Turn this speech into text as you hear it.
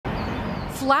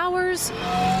Flowers,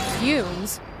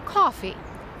 fumes, coffee.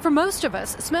 For most of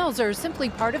us, smells are simply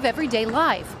part of everyday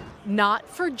life. Not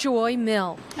for Joy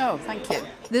Milne. Oh, thank you.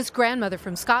 This grandmother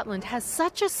from Scotland has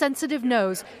such a sensitive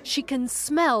nose, she can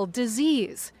smell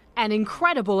disease. An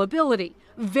incredible ability,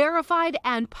 verified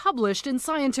and published in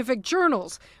scientific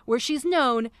journals, where she's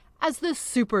known as the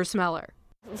super smeller.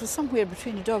 It was somewhere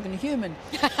between a dog and a human.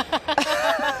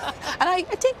 And I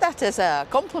take that as a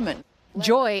compliment.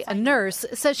 Joy, a nurse,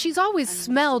 says she's always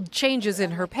smelled changes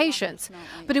in her patients,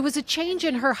 but it was a change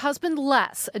in her husband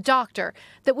Les, a doctor,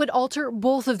 that would alter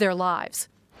both of their lives.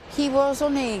 He was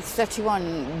only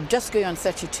 31, just going on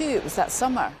 32. It was that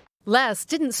summer. Les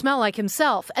didn't smell like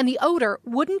himself, and the odor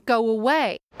wouldn't go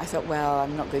away. I thought, well,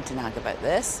 I'm not going to nag about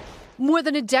this. More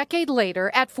than a decade later,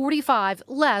 at 45,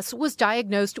 Les was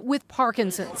diagnosed with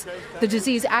Parkinson's. The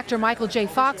disease actor Michael J.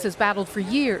 Fox has battled for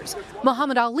years.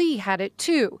 Muhammad Ali had it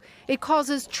too. It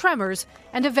causes tremors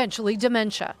and eventually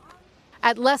dementia.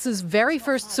 At Les's very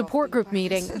first support group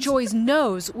meeting, Joy's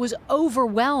nose was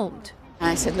overwhelmed.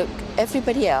 I said, look,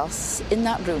 everybody else in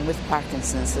that room with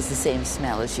Parkinson's has the same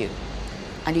smell as you.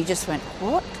 And he just went,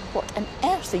 what? What on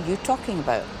earth are you talking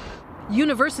about?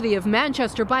 University of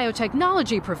Manchester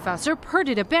biotechnology professor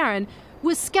Perdita Barron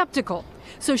was skeptical.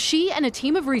 So she and a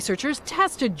team of researchers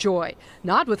tested Joy,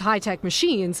 not with high-tech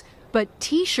machines, but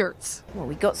T-shirts. Well,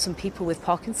 we got some people with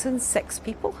Parkinson's, 6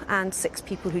 people, and 6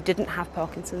 people who didn't have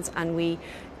Parkinson's, and we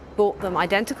bought them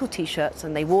identical T-shirts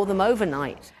and they wore them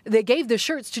overnight. They gave the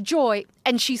shirts to Joy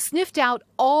and she sniffed out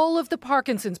all of the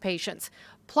Parkinson's patients,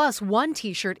 plus 1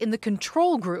 T-shirt in the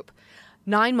control group.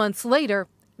 9 months later,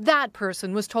 that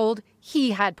person was told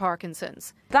he had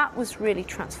Parkinson's. That was really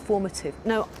transformative.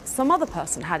 No, some other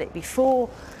person had it before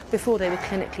they were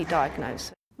clinically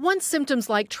diagnosed. Once symptoms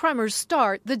like tremors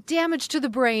start, the damage to the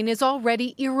brain is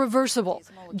already irreversible.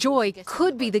 Joy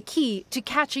could be the key to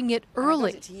catching it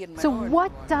early. So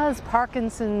what does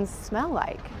Parkinson's smell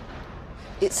like?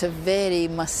 It's a very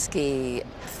musky,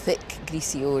 thick,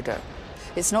 greasy odour.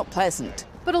 It's not pleasant.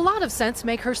 But a lot of scents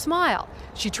make her smile.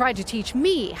 She tried to teach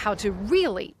me how to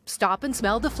really stop and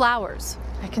smell the flowers.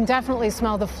 I can definitely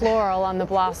smell the floral on the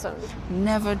blossom.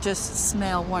 Never just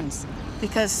smell once,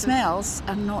 because smells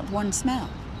are not one smell.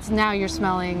 So now you're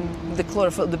smelling the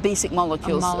chlorophyll, the basic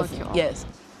molecules. A molecule. Yes.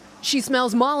 She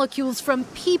smells molecules from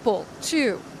people,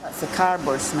 too. That's a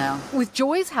cardboard smell. With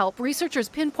Joy's help, researchers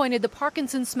pinpointed the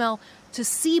Parkinson smell to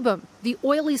sebum, the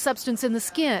oily substance in the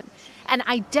skin, and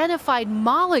identified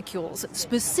molecules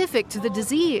specific to the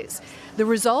disease. The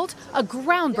result, a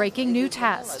groundbreaking new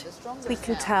test. We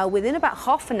can tell within about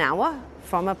half an hour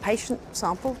from a patient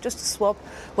sample, just a swab,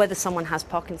 whether someone has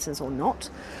Parkinson's or not.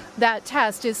 That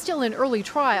test is still in early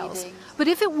trials, but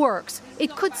if it works,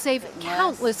 it could save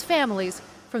countless families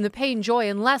from the pain Joy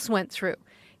and Les went through.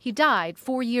 He died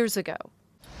 4 years ago.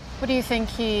 What do you think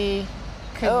he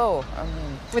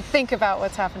would think about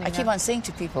what's happening? I keep on saying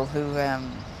to people who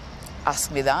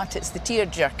ask me that, it's the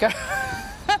tearjerker.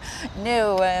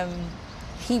 No,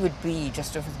 he would be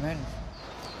just over the moon.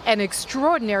 An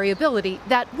extraordinary ability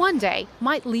that one day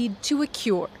might lead to a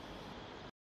cure.